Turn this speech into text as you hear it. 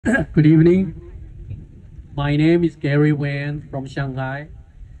Good evening. My name is Gary Wang from Shanghai.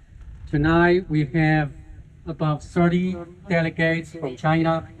 Tonight we have about 30 delegates from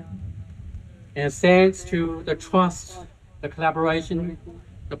China. And thanks to the trust, the collaboration,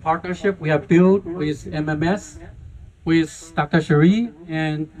 the partnership we have built with MMS, with Dr. Cherie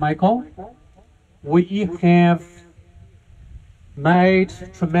and Michael, we have made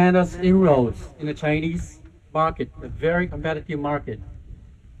tremendous inroads in the Chinese market, a very competitive market.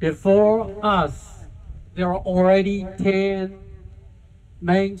 Before us, there are already 10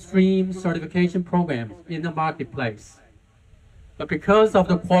 mainstream certification programs in the marketplace. But because of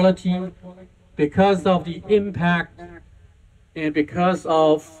the quality, because of the impact, and because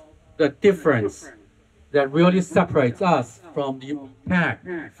of the difference that really separates us from the pack,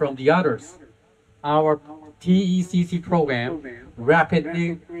 from the others, our TECC program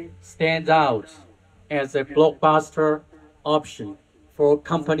rapidly stands out as a blockbuster option for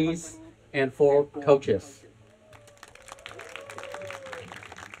companies and for coaches.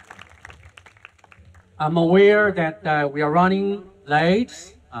 I'm aware that we are running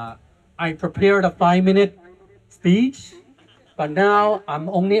late. I prepared a 5-minute speech, but now I'm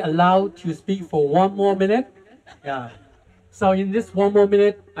only allowed to speak for 1 more minute. Yeah. So in this 1 more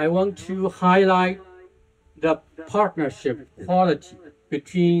minute, I want to highlight the partnership quality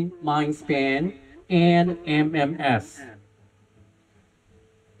between Mindspan and MMS.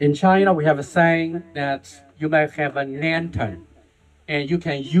 In China, we have a saying that you may have a lantern and you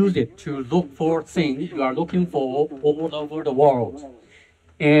can use it to look for things you are looking for all over the world.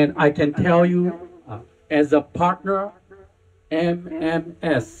 And I can tell you, as a partner,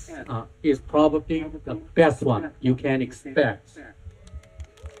 MMS is probably the best one you can expect.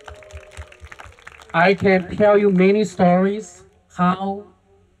 I can tell you many stories how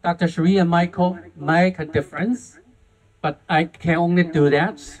Dr. Cherie and Michael make a difference, but I can only do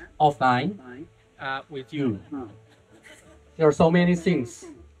that offline with you. There are so many things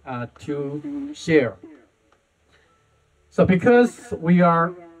to share. So because we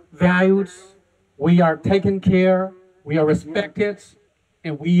are valued, we are taken care, we are respected,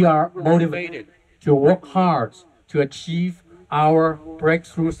 and we are motivated to work hard to achieve our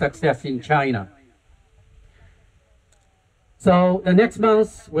breakthrough success in China. So the next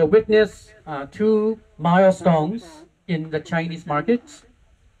month we'll witness 2 milestones in the Chinese market.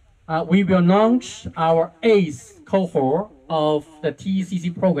 We will launch our 8th cohort of the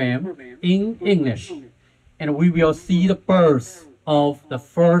TECC program in English, and we will see the birth of the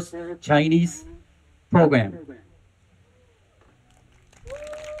first Chinese program.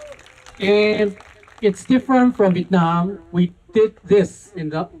 And it's different from Vietnam. We did this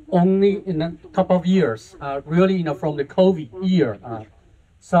only in a couple of years, really, from the COVID year.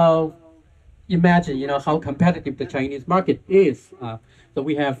 So imagine, how competitive the Chinese market is. So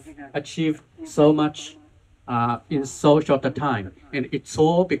we have achieved so much in so short a time. And it's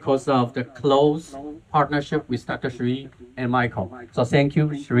all because of the close partnership with Dr. Cherie and Michael. So thank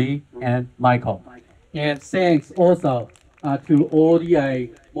you, Cherie and Michael. And thanks also to all the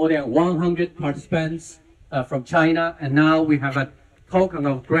more than 100 participants from China. And now we have a token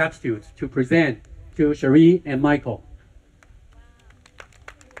of gratitude to present to Cherie and Michael.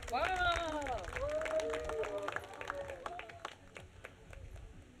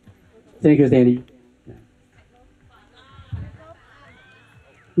 Thank you, Sandy.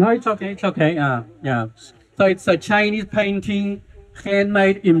 No, it's okay. It's okay. Yeah. So it's a Chinese painting,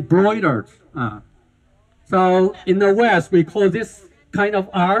 handmade, embroidered. So in the West, we call this kind of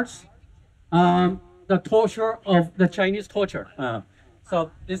art the torture of the Chinese culture.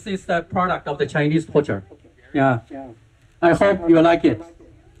 So this is the product of the Chinese culture. Yeah. I hope you like it.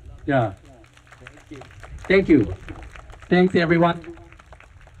 Yeah. Thank you. Thanks, everyone.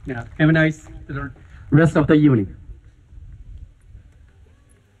 Yeah. Have a nice rest of the evening.